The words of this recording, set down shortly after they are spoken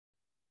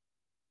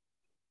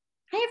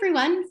Hi,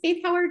 everyone.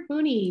 Faith Howard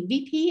Mooney,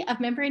 VP of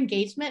Member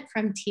Engagement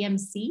from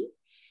TMC.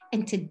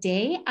 And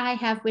today I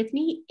have with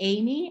me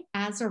Amy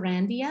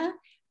Azorandia,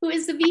 who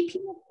is the VP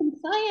of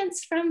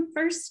Compliance from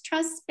First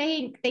Trust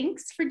Bank.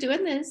 Thanks for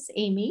doing this,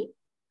 Amy.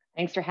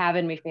 Thanks for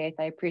having me, Faith.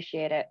 I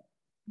appreciate it.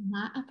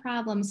 Not a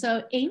problem.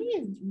 So Amy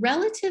is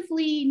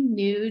relatively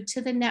new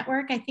to the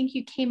network. I think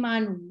you came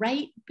on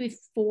right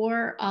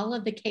before all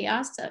of the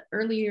chaos,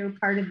 earlier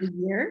part of the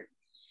year.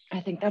 I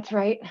think that's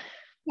right.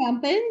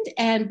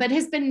 Happened but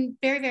has been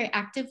very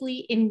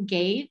actively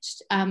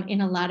engaged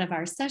in a lot of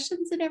our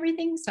sessions and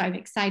everything. So I'm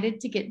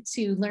excited to get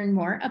to learn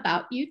more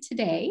about you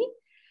today.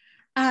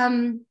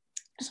 So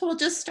we'll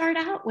just start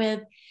out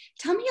with,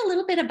 tell me a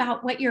little bit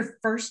about what your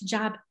first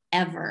job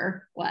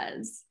ever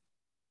was.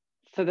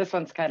 So this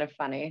one's kind of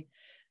funny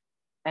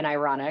and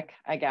ironic,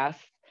 I guess.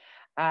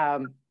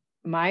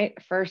 My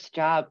first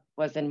job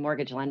was in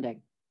mortgage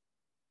lending.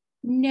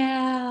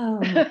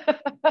 No.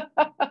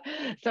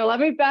 So let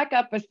me back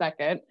up a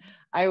second.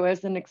 I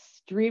was an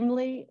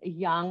extremely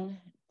young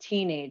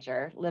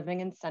teenager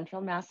living in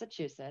central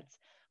Massachusetts.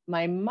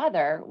 My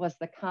mother was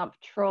the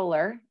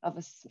comptroller of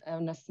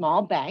a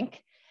small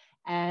bank.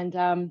 And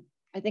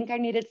I think I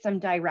needed some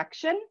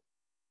direction.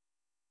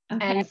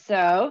 Okay. And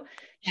so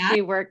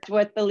she worked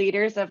with the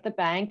leaders of the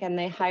bank, and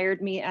they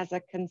hired me as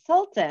a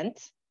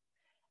consultant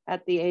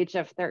at the age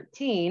of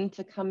 13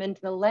 to come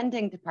into the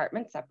lending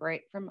department,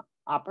 separate from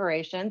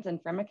operations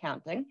and from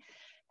accounting.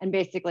 And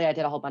basically I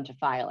did a whole bunch of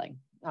filing,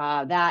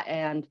 that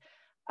and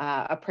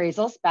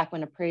appraisals. Back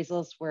when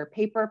appraisals were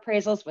paper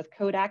appraisals with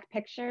Kodak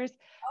pictures,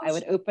 I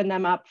would open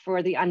them up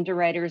for the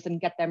underwriters and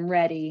get them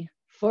ready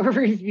for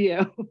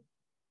review.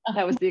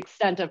 That was the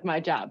extent of my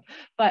job.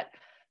 But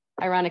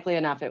ironically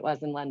enough, it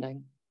was in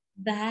lending.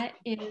 That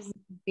is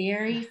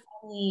very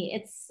funny.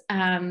 It's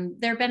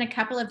there have been a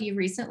couple of you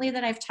recently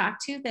that I've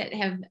talked to that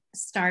have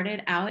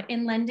started out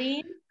in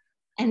lending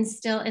and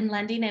still in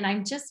lending, and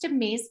I'm just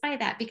amazed by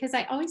that, because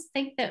I always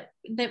think that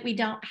we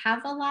don't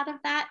have a lot of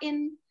that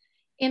in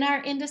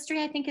our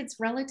industry. I think it's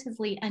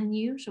relatively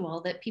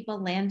unusual that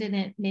people land in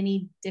it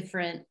many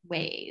different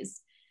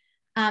ways.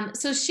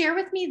 So share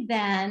with me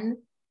then,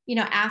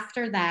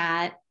 after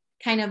that,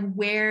 kind of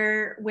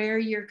where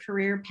your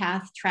career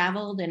path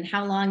traveled and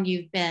how long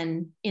you've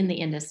been in the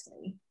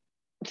industry.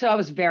 So I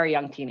was a very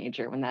young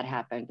teenager when that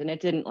happened, and it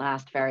didn't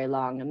last very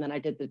long. And then I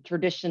did the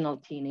traditional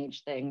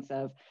teenage things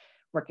of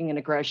working in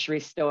a grocery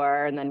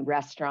store and then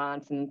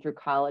restaurants and through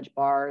college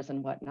bars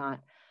and whatnot.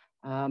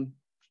 And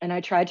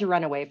I tried to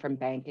run away from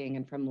banking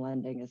and from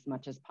lending as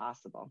much as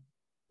possible.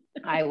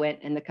 I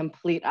went in the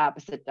complete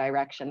opposite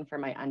direction for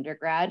my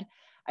undergrad.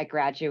 I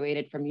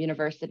graduated from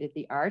University of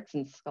the Arts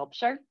in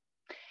sculpture.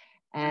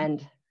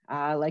 And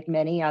like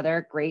many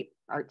other great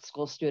art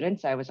school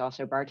students, I was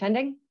also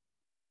bartending.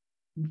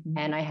 Mm-hmm.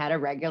 And I had a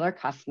regular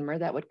customer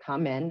that would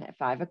come in at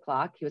 5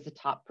 o'clock. He was a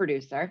top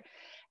producer,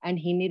 and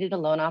he needed a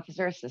loan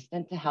officer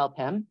assistant to help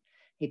him.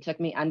 He took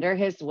me under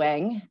his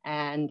wing,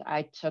 and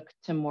I took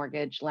to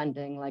mortgage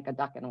lending like a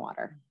duck in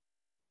water.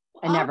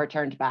 I never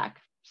turned back.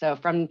 So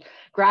from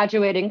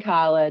graduating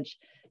college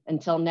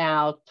until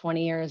now,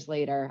 20 years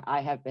later,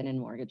 I have been in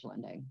mortgage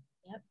lending.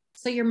 Yep.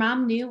 So your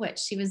mom knew what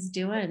she was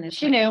doing.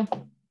 She knew.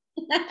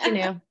 She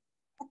knew.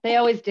 They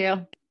always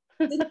do.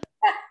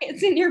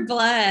 It's in your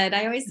blood.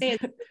 I always say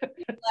it's in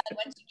your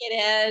blood. Once you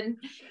get in,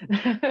 you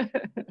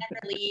never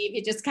leave.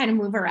 You just kind of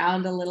move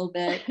around a little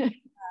bit.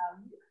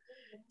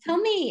 Tell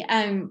me,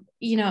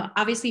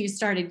 obviously you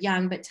started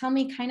young, but tell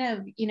me kind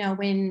of,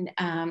 when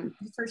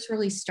you first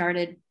really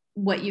started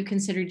what you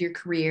considered your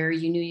career,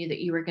 you knew that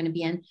you were going to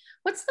be in.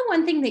 What's the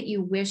one thing that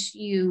you wish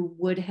you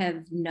would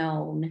have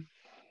known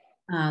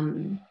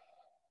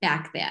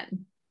back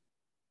then?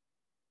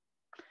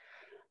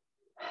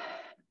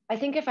 I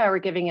think if I were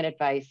giving an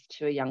advice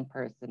to a young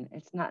person,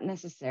 it's not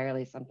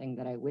necessarily something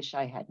that I wish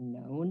I had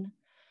known,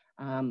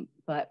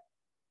 but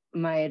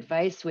my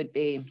advice would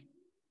be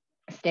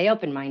stay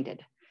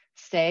open-minded,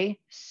 stay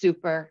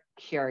super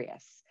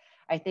curious.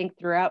 I think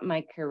throughout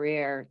my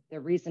career, the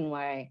reason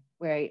why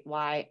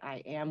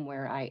I am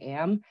where I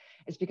am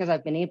is because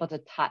I've been able to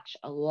touch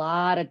a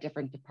lot of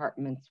different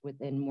departments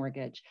within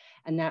mortgage,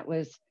 and that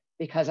was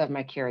because of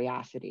my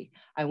curiosity.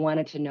 I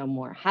wanted to know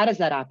more. How does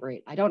that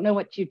operate? I don't know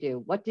what you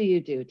do. What do you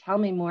do? Tell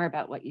me more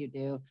about what you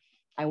do.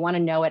 I want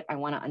to know it. I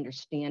want to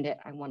understand it.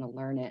 I want to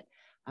learn it.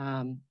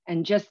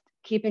 And just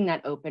keeping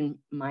that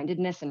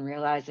open-mindedness and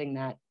realizing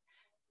that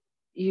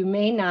you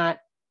may not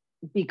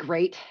be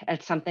great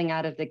at something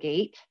out of the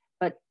gate,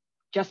 but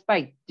just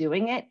by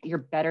doing it, you're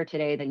better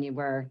today than you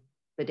were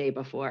the day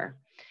before.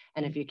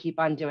 And if you keep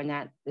on doing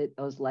that,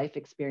 those life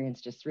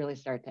experiences just really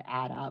start to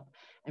add up.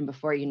 And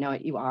before you know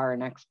it, you are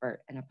an expert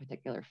in a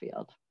particular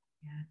field.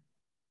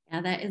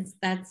 Yeah,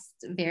 that's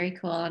very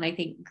cool. And I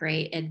think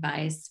great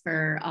advice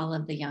for all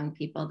of the young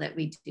people that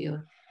we do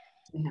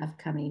have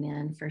coming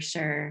in, for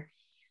sure.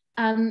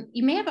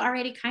 You may have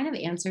already kind of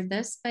answered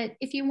this, but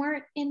if you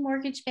weren't in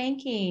mortgage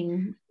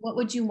banking, what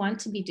would you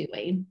want to be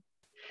doing?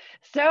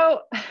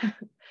 So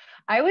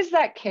I was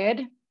that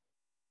kid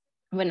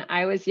when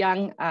I was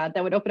young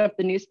that would open up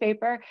the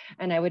newspaper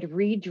and I would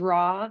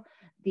redraw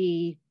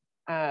the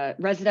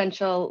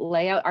residential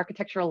layout,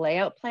 architectural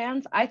layout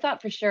plans. I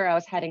thought for sure I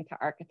was heading to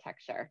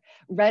architecture,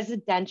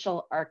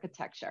 residential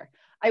architecture.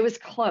 I was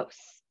close.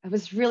 I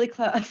was really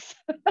close.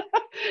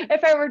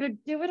 If I were to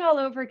do it all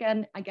over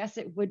again, I guess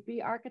it would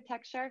be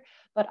architecture.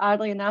 But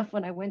oddly enough,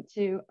 when I went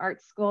to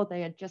art school,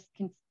 they had just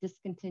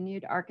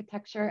discontinued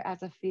architecture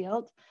as a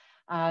field.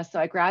 So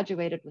I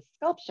graduated with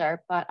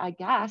sculpture, but I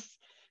guess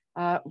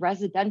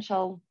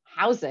residential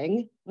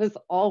housing was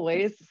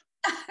always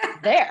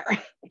there.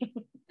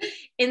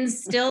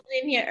 Instilled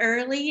in you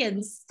early,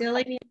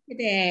 instilling you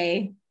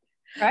today.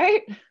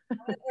 Right?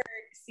 How it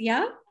works.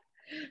 Yep.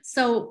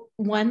 So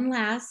one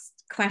last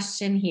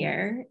question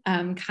here,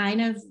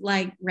 kind of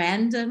like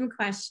random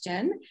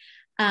question.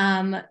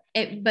 But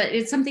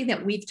it's something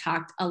that we've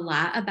talked a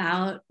lot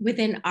about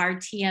within our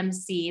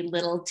TMC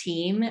little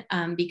team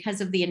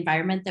because of the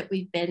environment that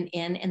we've been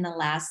in the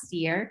last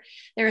year.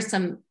 There are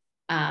some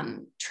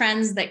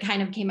trends that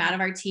kind of came out of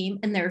our team,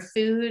 and they're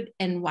food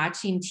and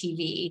watching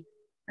TV.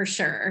 For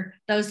sure,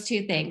 those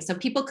two things. So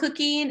people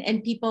cooking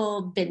and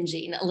people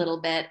binging a little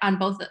bit on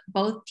both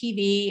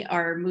TV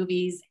or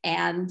movies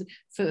and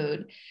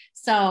food.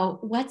 So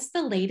what's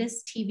the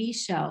latest TV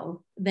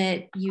show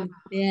that you've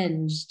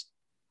binged?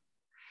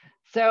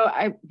 So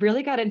I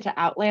really got into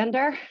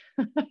Outlander.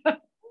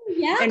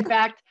 Yeah. In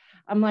fact,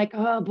 I'm like,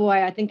 oh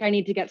boy, I think I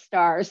need to get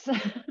Stars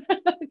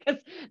because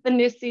the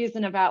new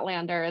season of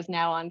Outlander is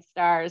now on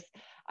Stars.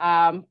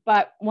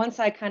 But once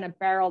I kind of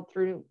barreled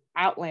through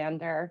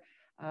Outlander,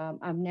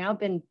 I've now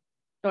been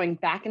going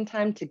back in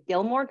time to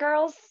Gilmore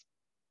Girls.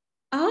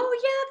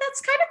 Oh yeah, that's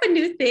kind of a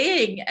new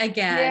thing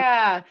again.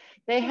 Yeah,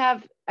 they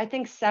have, I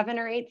think, 7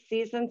 or 8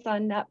 seasons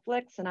on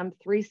Netflix, and I'm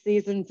 3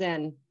 seasons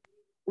in.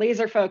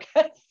 Laser focus.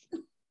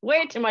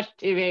 Way too much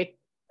TV.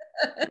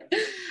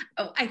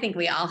 Oh, I think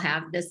we all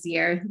have this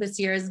year. This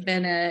year has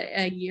been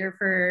a year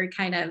for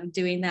kind of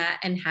doing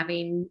that and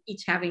having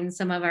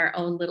some of our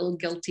own little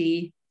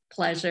guilty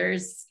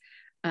pleasures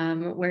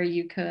where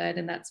you could.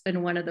 And that's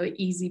been one of the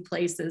easy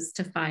places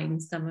to find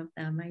some of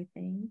them, I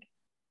think.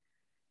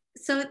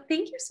 So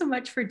thank you so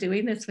much for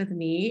doing this with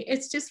me.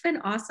 It's just been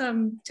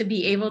awesome to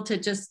be able to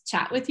just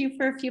chat with you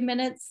for a few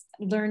minutes,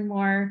 learn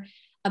more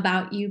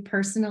about you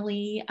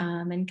personally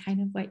and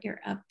kind of what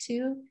you're up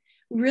to.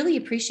 Really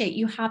appreciate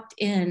you hopped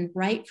in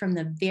right from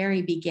the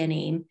very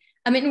beginning.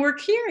 I mean, we're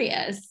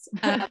curious.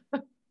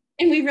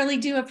 And we really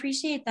do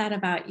appreciate that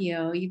about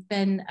you. You've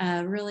been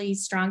a really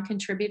strong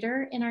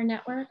contributor in our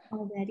network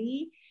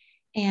already.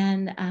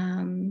 And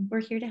we're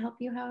here to help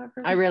you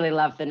however. I really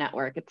love the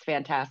network. It's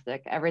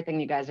fantastic.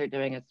 Everything you guys are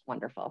doing is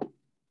wonderful.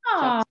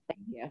 Oh, so,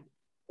 thank you.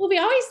 Well, we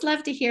always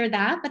love to hear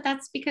that, but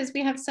that's because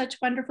we have such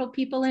wonderful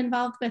people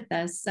involved with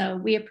us. So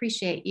we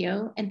appreciate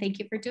you. And thank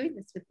you for doing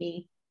this with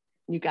me.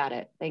 You got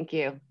it. Thank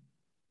you.